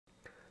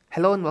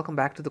Hello and welcome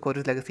back to the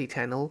Coder's Legacy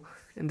channel.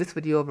 In this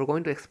video, we're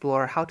going to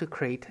explore how to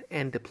create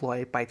and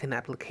deploy Python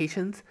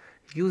applications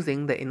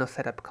using the Inno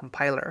Setup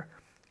compiler.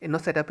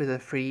 Inno Setup is a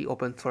free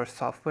open source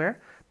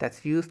software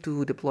that's used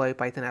to deploy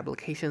Python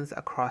applications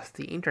across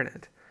the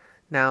internet.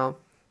 Now,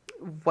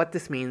 what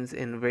this means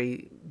in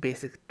very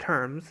basic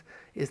terms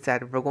is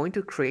that we're going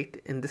to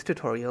create in this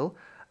tutorial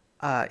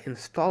an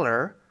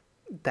installer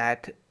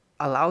that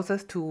allows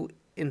us to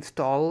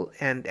install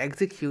and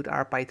execute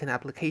our Python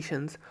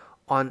applications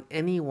on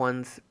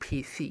anyone's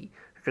PC,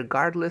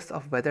 regardless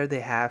of whether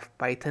they have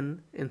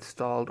Python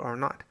installed or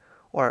not,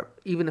 or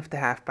even if they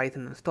have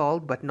Python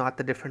installed but not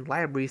the different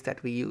libraries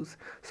that we use.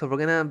 So we're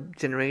gonna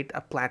generate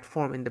a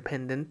platform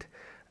independent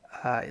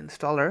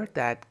installer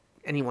that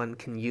anyone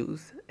can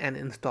use and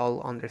install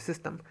on their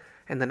system.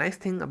 And the nice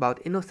thing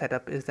about Inno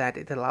Setup is that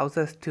it allows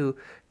us to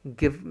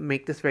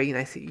make this very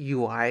nice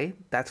UI.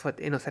 That's what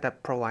Inno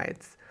Setup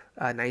provides.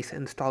 A nice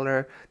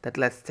installer that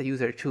lets the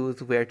user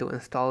choose where to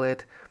install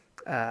it,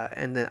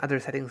 and then other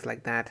settings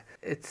like that.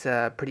 It's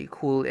pretty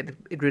cool. It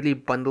really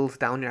bundles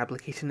down your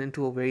application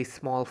into a very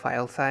small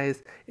file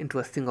size into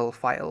a single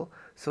file.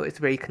 So it's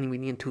very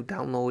convenient to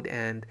download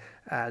and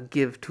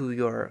give to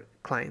your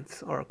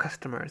clients or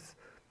customers.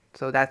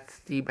 So that's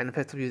the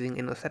benefits of using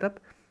Inno Setup.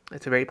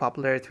 It's very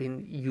popular. It's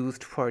been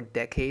used for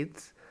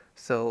decades.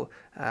 So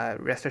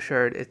rest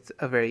assured, it's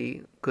a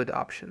very good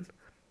option.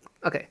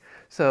 Okay,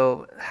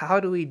 so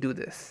how do we do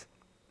this?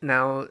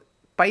 Now,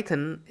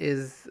 Python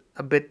is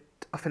a bit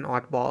of an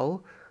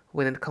oddball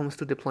when it comes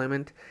to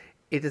deployment.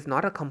 It is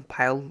not a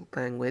compiled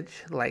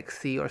language like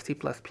C or C++.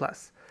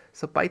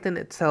 So Python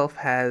itself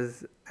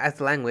has, as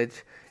a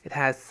language, it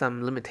has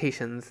some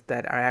limitations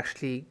that are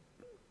actually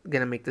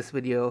gonna make this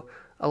video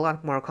a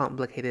lot more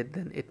complicated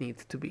than it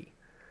needs to be.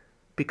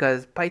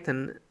 Because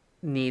Python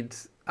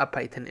needs a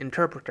Python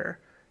interpreter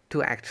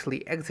to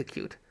actually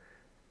execute.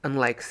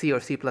 Unlike C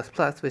or C++,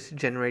 which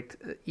generate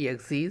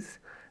EXEs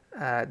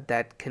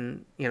that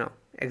can,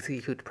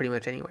 execute pretty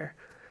much anywhere.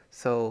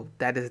 So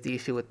that is the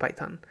issue with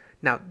Python.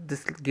 Now,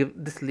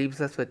 this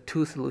leaves us with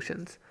two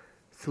solutions.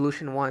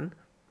 Solution one,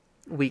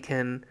 we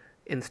can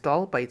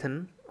install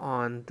Python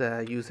on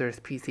the user's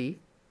PC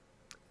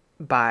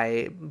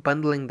by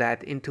bundling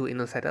that into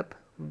Inno Setup.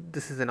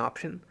 This is an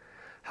option.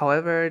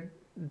 However,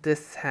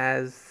 this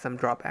has some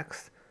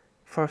drawbacks.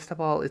 First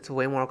of all, it's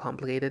way more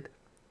complicated.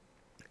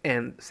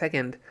 And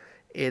second,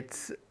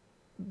 it's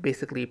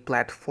basically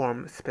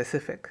platform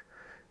specific.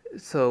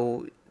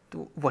 So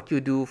what you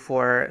do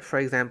for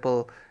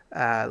example,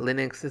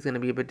 Linux is going to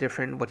be a bit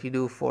different. What you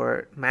do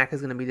for Mac is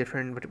going to be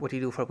different. But what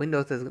you do for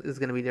Windows is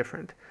going to be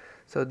different.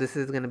 So this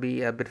is going to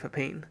be a bit of a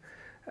pain.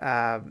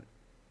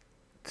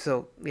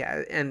 So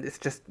yeah, and it's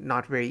just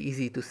not very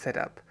easy to set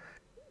up.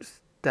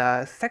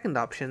 The second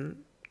option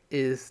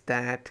is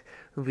that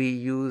we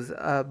use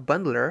a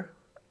bundler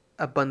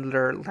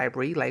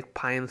library like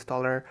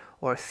Pyinstaller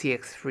or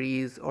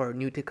CXFreeze or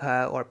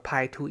Nuitka or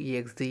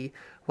Py2exe.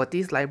 What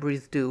these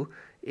libraries do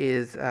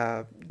is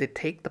they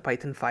take the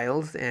Python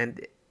files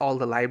and all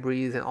the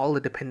libraries and all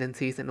the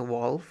dependencies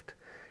involved,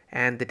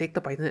 and they take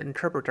the Python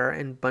interpreter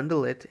and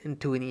bundle it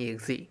into an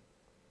exe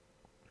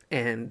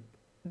and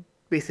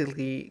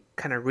basically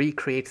kind of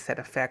recreates that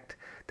effect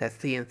that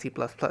C and C++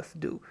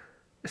 do.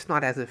 It's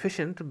not as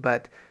efficient,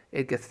 but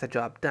it gets the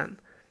job done.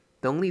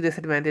 The only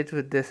disadvantage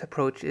with this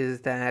approach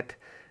is that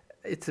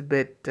it's a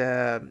bit,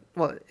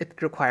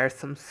 it requires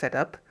some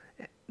setup,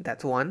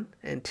 that's one,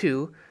 and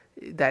two,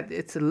 that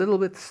it's a little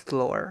bit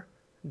slower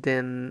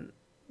than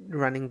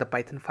running the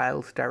Python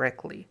files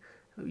directly,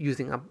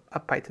 using a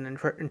Python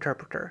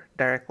interpreter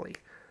directly.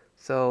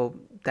 So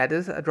that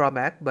is a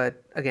drawback,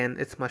 but again,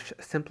 it's much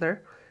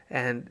simpler,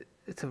 and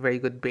it's a very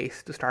good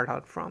base to start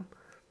out from,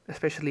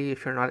 especially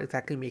if you're not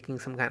exactly making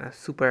some kind of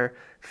super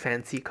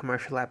fancy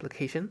commercial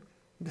application.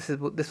 This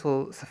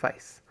will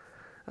suffice.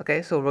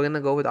 Okay, so we're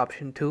gonna go with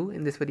option 2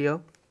 in this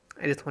video.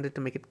 I just wanted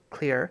to make it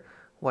clear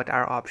what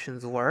our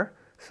options were,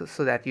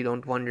 so that you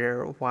don't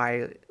wonder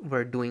why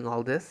we're doing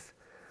all this.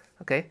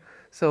 Okay,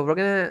 so we're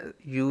gonna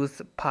use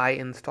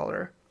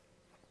Pyinstaller.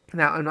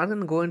 Now, I'm not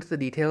gonna go into the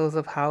details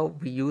of how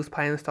we use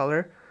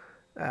Pyinstaller.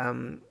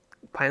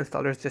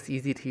 Pyinstaller is just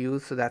easy to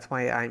use, so that's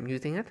why I'm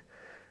using it.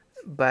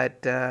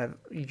 But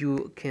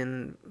you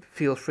can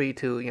feel free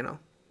to,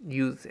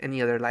 use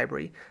any other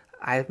library.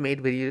 I've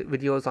made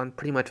videos on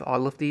pretty much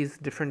all of these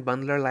different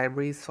bundler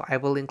libraries, so I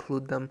will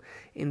include them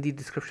in the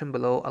description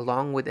below,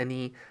 along with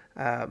any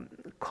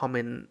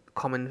common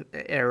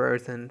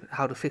errors and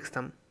how to fix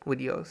them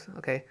videos,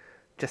 okay?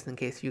 Just in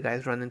case you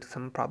guys run into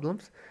some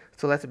problems.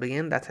 So let's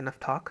begin. That's enough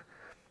talk.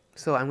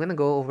 So I'm going to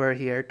go over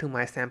here to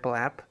my sample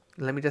app.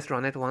 Let me just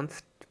run it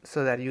once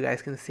so that you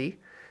guys can see.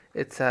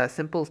 It's a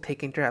simple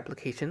take-enter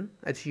application,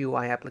 a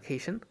GUI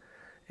application,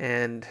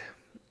 and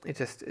it's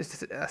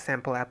just a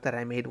sample app that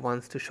I made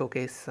once to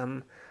showcase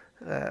some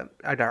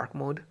a dark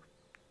mode.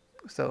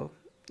 So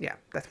yeah,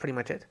 that's pretty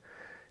much it.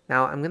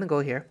 Now I'm gonna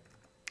go here,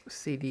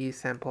 cd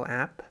sample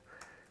app,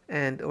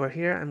 and over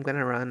here I'm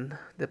gonna run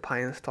the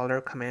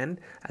Pyinstaller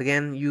command.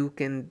 Again, you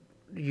can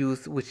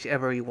use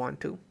whichever you want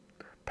to.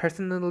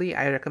 Personally,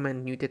 I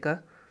recommend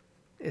Nuitka.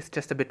 It's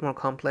just a bit more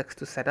complex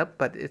to set up,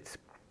 but its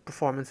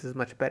performance is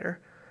much better.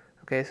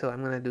 Okay, so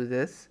I'm going to do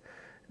this.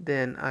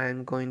 Then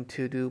I'm going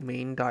to do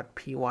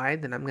main.py.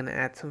 Then I'm going to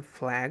add some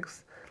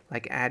flags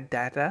like add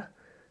data.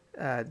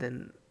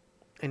 Then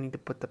I need to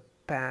put the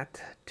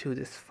path to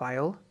this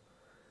file.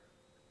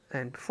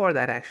 And before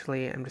that,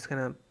 actually, I'm just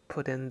going to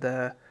put in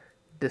the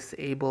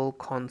disable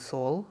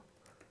console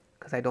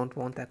because I don't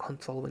want that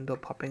console window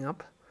popping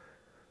up.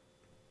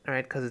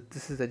 Alright, because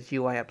this is a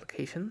GUI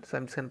application, so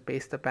I'm just going to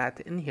paste the path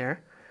in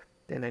here.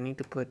 Then I need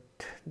to put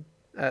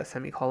a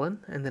semicolon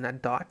and then a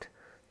dot.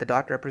 The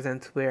dot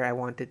represents where I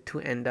want it to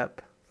end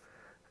up,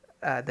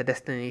 the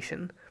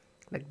destination.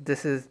 Like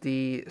this is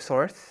the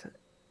source,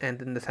 and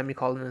then the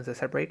semicolon is the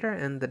separator,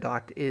 and the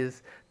dot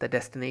is the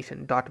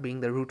destination, dot being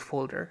the root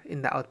folder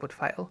in the output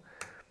file.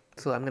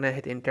 So I'm going to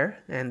hit enter,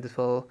 and this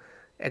will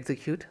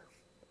execute.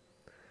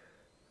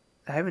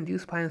 I haven't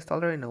used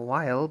Pyinstaller in a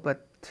while,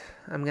 but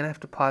I'm going to have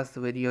to pause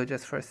the video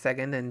just for a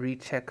second and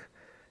recheck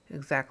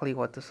exactly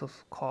what this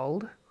was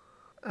called.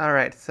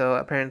 Alright, so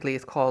apparently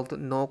it's called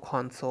no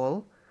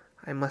console.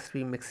 I must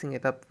be mixing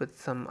it up with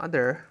some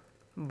other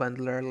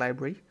bundler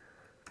library.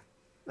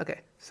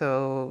 Okay,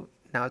 so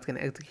now it's going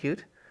to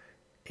execute,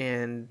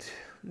 and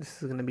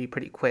this is going to be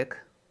pretty quick.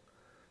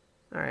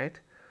 Alright,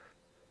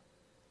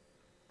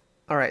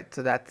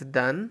 so that's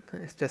done.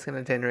 It's just going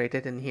to generate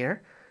it in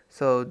here.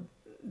 So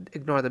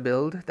ignore the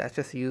build, that's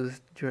just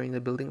used during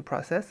the building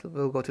process.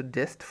 We'll go to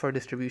dist for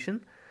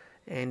distribution,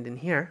 and in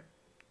here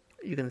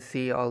you can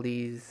see all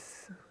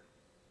these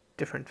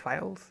different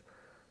files.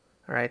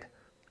 Alright,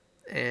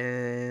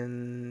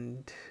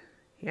 and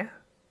yeah,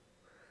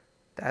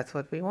 that's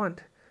what we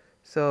want.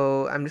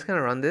 So I'm just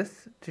gonna run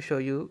this to show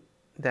you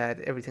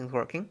that everything's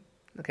working.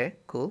 Okay,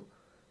 cool.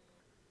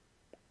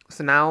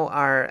 So now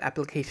our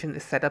application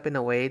is set up in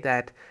a way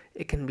that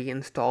it can be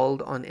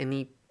installed on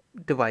any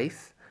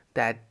device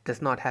that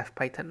does not have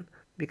Python,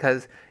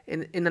 because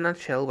in a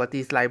nutshell what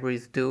these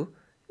libraries do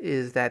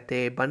is that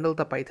they bundle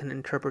the Python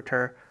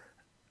interpreter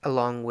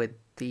along with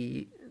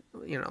the,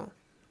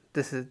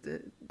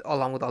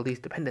 along with all these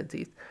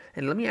dependencies.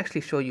 And let me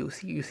actually show you.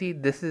 You see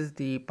this is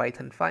the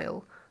Python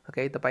file.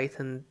 Okay, the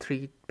Python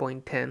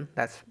 3.10,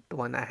 that's the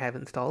one I have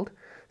installed.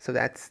 So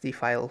that's the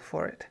file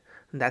for it.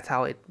 And that's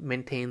how it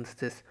maintains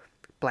this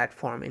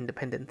platform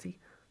independency.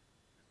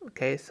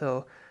 Okay,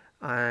 so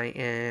I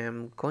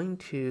am going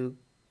to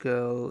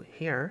go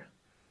here.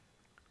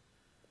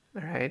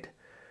 All right,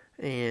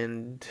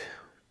 and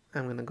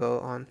I'm going to go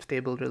on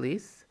stable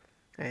release.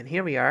 And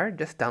here we are.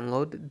 Just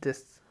download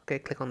this. Okay,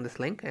 click on this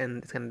link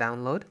and it's going to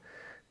download.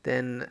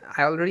 Then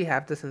I already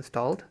have this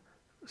installed,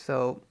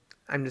 so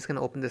I'm just going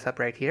to open this up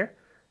right here.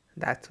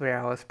 That's where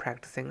I was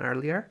practicing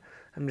earlier.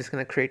 I'm just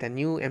going to create a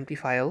new empty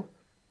file.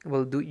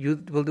 We'll do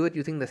it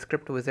using the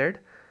script wizard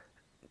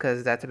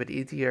because that's a bit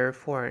easier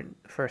for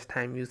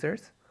first-time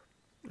users.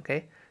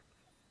 Okay,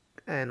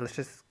 and let's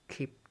just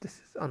keep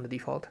this on the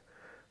default.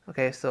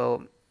 Okay,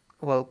 so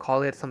we'll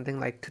call it something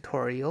like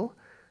tutorial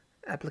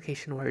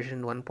application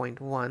version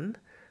 1.1.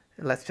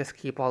 Let's just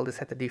keep all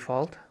this at the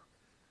default.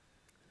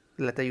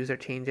 Let the user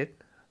change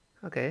it.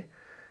 Okay.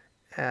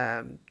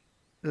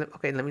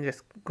 Okay, let me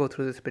just go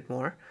through this a bit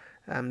more.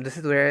 This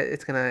is where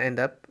it's gonna end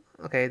up.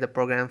 Okay, the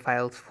program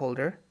files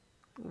folder,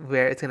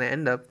 where it's gonna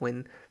end up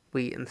when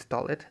we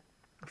install it.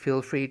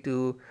 Feel free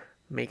to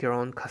make your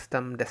own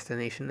custom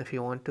destination if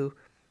you want to.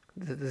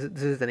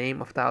 This is the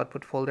name of the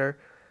output folder,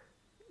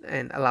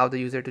 and allow the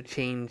user to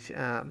change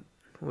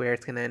where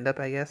it's gonna end up,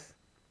 I guess.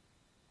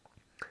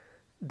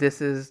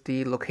 This is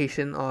the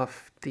location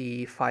of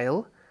the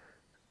file.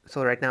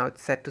 So right now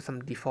it's set to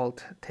some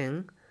default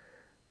thing.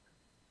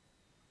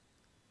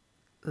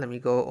 Let me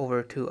go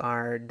over to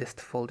our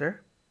dist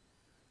folder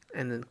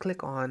and then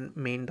click on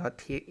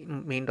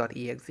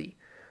main.exe.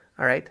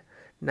 All right,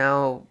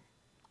 now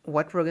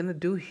what we're gonna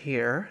do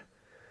here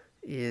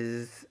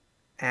is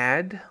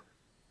add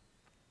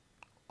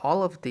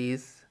all of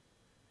these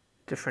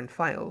different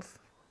files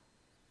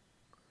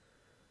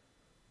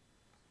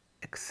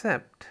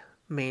except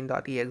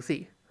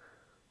main.exe.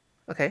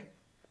 Okay,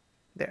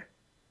 there.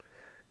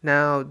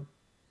 Now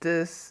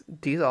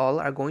these all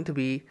are going to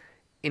be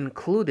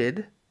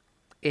included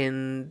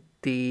in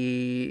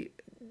the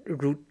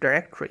root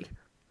directory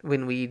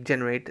when we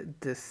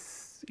generate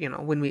this,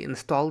 when we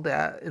install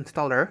the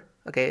installer.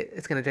 Okay,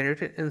 it's going to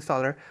generate an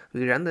installer,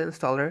 we run the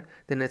installer,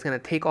 then it's going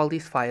to take all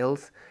these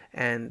files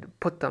and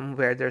put them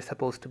where they're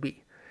supposed to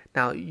be.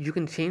 Now you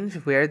can change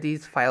where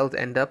these files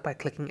end up by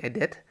clicking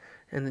edit,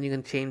 and then you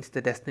can change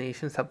the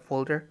destination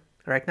subfolder.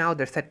 Right now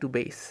they're set to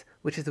base,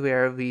 which is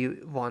where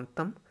we want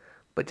them,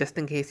 but just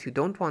in case you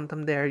don't want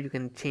them there, you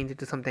can change it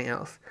to something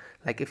else.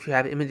 Like if you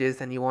have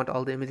images and you want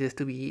all the images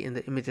to be in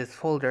the images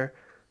folder,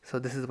 so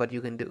this is what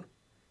you can do.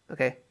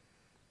 Okay,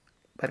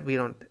 but we're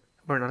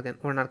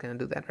not gonna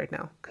do that right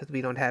now because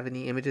we don't have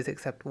any images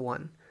except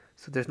one,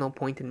 so there's no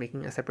point in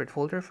making a separate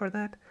folder for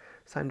that.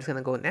 So I'm just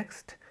gonna go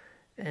next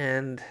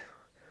and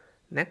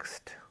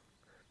next,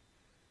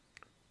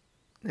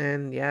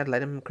 and yeah,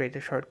 let him create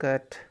a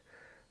shortcut.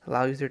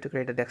 allow user to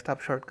create a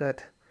desktop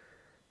shortcut,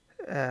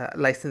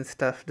 license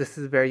stuff. This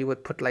is where you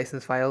would put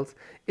license files.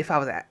 If I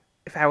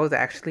was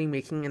actually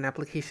making an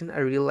application,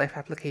 a real life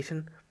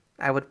application,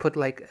 I would put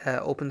like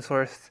open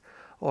source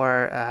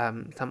or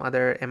some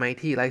other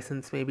MIT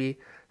license, maybe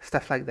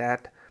stuff like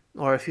that.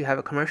 Or if you have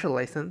a commercial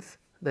license,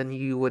 then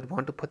you would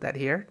want to put that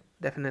here,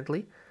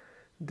 definitely.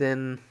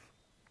 Then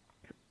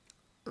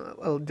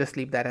I'll just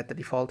leave that at the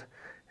default,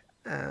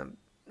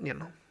 you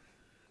know,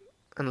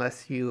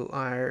 unless you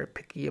are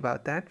picky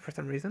about that for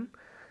some reason.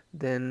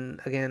 Then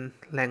again,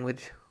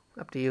 language,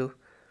 up to you.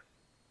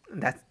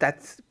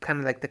 That's kind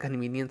of like the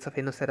convenience of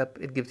Inno Setup.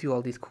 It gives you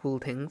all these cool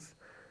things,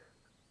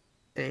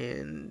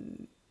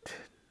 and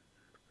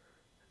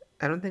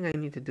I don't think I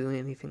need to do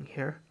anything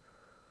here.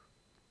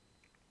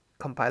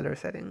 Compiler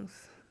settings,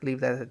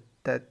 leave that at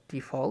the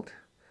default,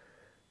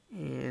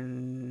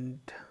 and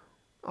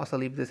also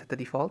leave this at the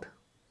default.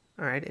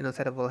 Alright, Inno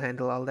Setup will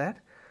handle all that,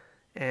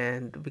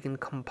 and we can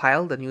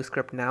compile the new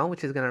script now,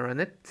 which is going to run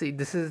it. See,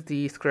 this is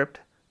the script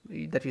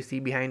that you see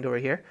behind over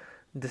here.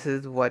 This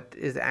is what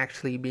is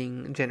actually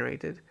being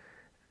generated,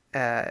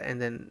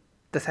 and then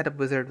the setup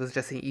wizard was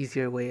just an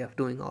easier way of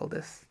doing all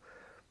this.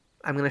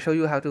 I'm going to show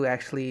you how to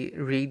actually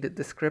read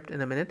the script in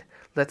a minute.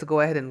 Let's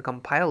go ahead and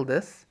compile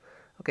this.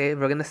 Okay,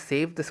 we're going to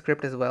save the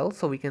script as well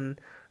so we can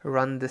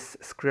run this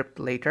script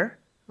later.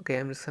 Okay,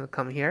 I'm just going to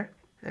come here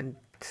and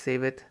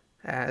save it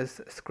as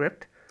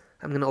script.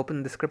 I'm going to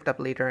open the script up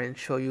later and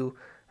show you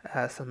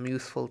some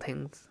useful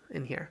things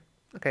in here.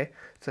 Okay,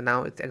 so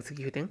now it's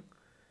executing.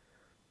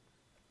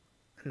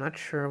 I'm not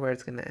sure where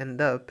it's going to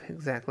end up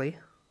exactly.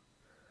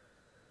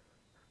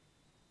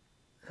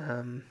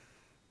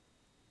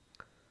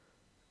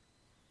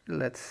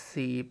 Let's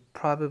see,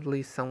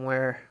 probably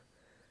somewhere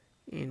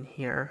in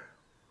here.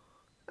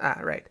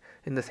 Right,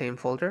 in the same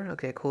folder.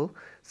 Okay, cool.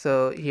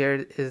 So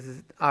here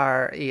is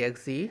our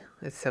EXE.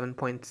 It's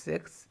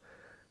 7.6.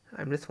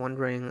 I'm just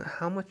wondering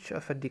how much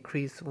of a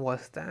decrease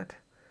was that?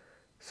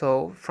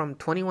 So from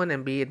 21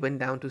 MB it went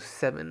down to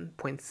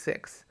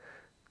 7.6.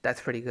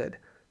 That's pretty good.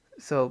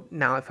 So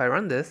now if I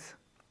run this,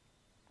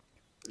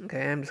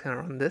 okay, I'm just gonna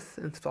run this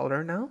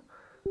installer now.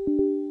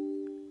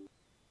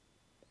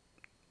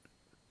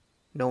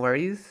 No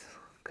worries,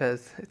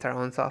 because it's our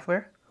own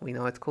software. We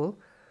know it's cool.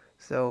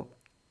 So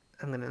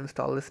I'm gonna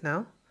install this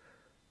now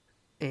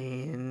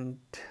and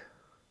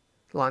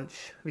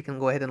launch. We can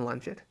go ahead and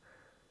launch it.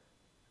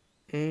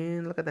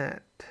 And look at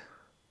that.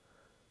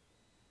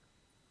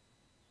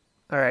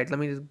 Alright, let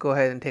me just go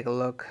ahead and take a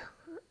look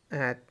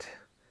at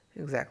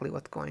exactly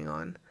what's going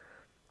on.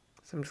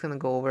 So I'm just going to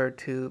go over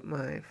to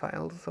my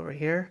files over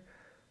here.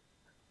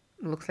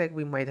 It looks like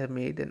we might have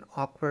made an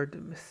awkward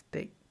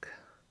mistake.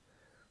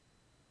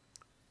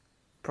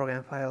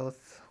 Program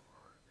files,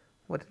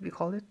 what did we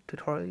call it?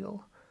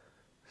 Tutorial.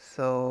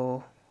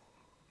 So,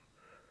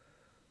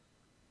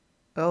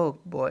 oh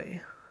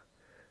boy.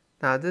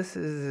 Now this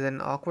is an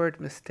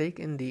awkward mistake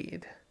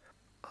indeed.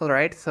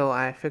 Alright, so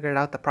I figured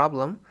out the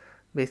problem.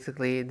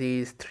 Basically,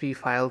 these three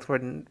files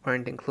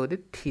weren't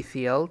included,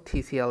 TCL,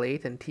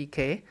 TCL8, and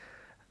TK.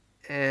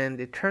 And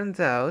it turns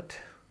out,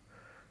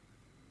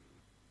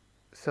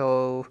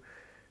 so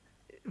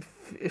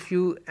if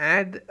you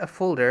add a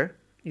folder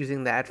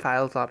using the add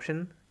files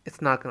option, it's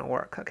not going to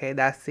work. Okay,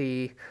 that's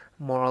the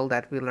moral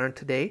that we learned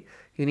today.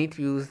 You need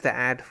to use the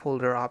add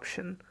folder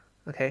option.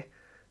 Okay,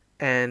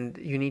 and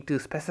you need to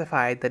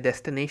specify the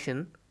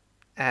destination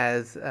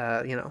as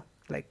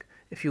like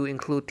if you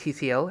include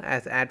TCL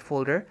as add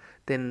folder,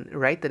 then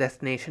write the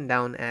destination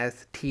down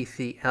as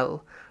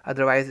TCL.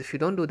 Otherwise, if you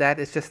don't do that,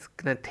 it's just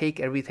gonna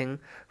take everything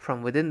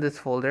from within this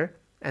folder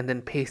and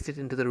then paste it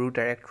into the root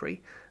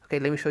directory. Okay,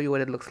 let me show you what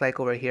it looks like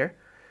over here.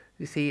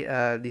 You see,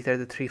 these are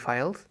the three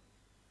files,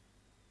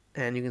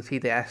 and you can see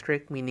the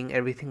asterisk, meaning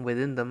everything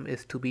within them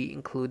is to be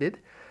included,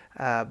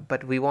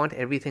 but we want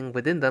everything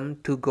within them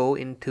to go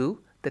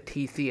into the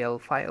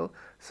TCL file.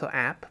 So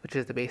app, which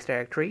is the base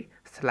directory,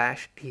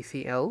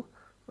 /TCL,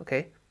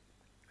 okay,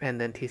 and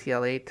then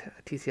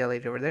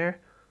TCL8 over there.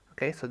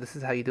 Okay, so this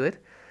is how you do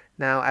it.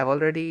 Now I've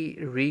already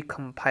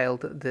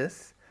recompiled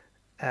this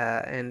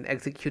and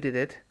executed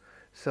it,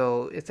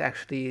 so it's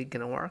actually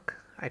gonna work.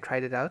 I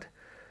tried it out.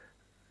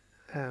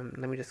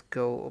 Let me just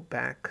go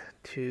back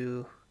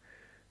to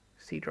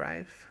C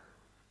drive,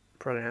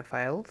 program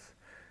files,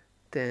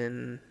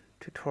 then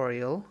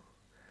tutorial,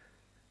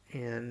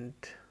 and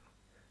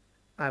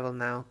I will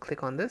now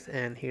click on this,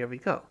 and here we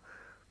go.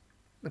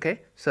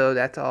 Okay, so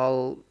that's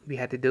all we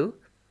had to do.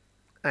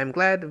 I'm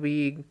glad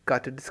we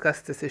got to discuss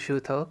this issue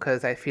though,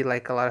 because I feel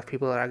like a lot of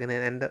people are gonna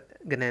end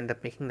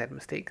up making that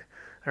mistake.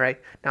 All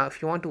right, now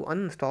if you want to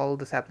uninstall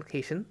this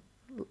application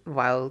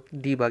while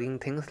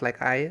debugging things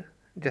like I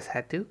just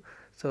had to,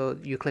 so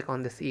you click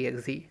on this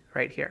EXE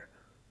right here.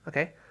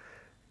 Okay,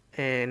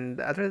 and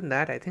other than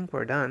that, I think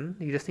we're done.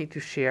 You just need to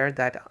share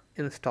that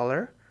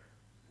installer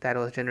that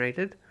was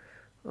generated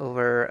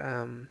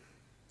over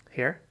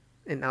here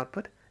in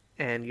output,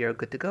 and you're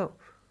good to go.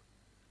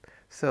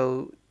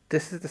 So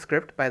this is the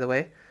script, by the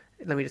way.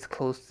 Let me just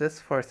close this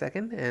for a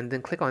second and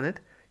then click on it.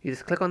 You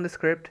just click on the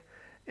script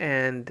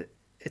and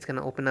it's going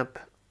to open up,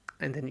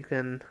 and then you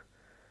can,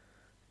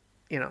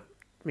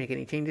 make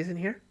any changes in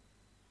here.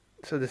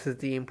 So this is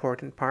the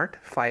important part,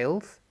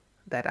 files,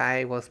 that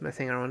I was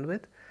messing around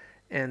with.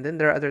 And then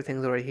there are other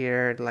things over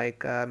here like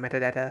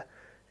metadata,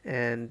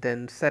 and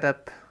then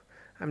setup.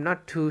 I'm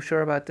not too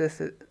sure about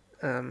this. It's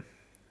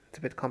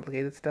a bit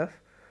complicated stuff.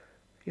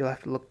 You'll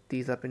have to look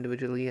these up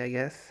individually, I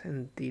guess,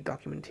 in the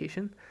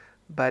documentation.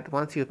 But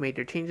once you've made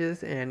your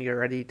changes and you're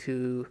ready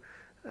to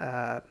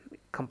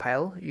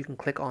compile, you can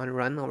click on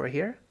run over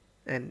here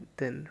and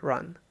then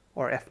run,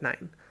 or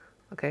F9.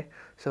 Okay,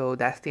 so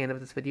that's the end of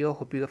this video.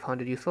 Hope you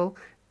found it useful.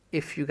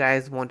 If you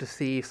guys want to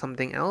see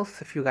something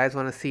else, if you guys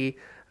want to see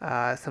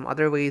some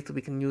other ways that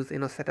we can use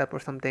Inno Setup or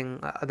something,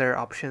 other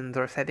options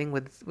or setting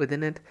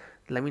within it,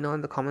 let me know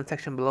in the comment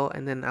section below,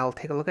 and then I'll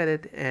take a look at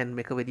it and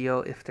make a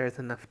video if there's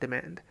enough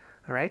demand.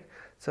 Alright,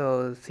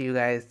 so see you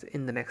guys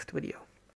in the next video.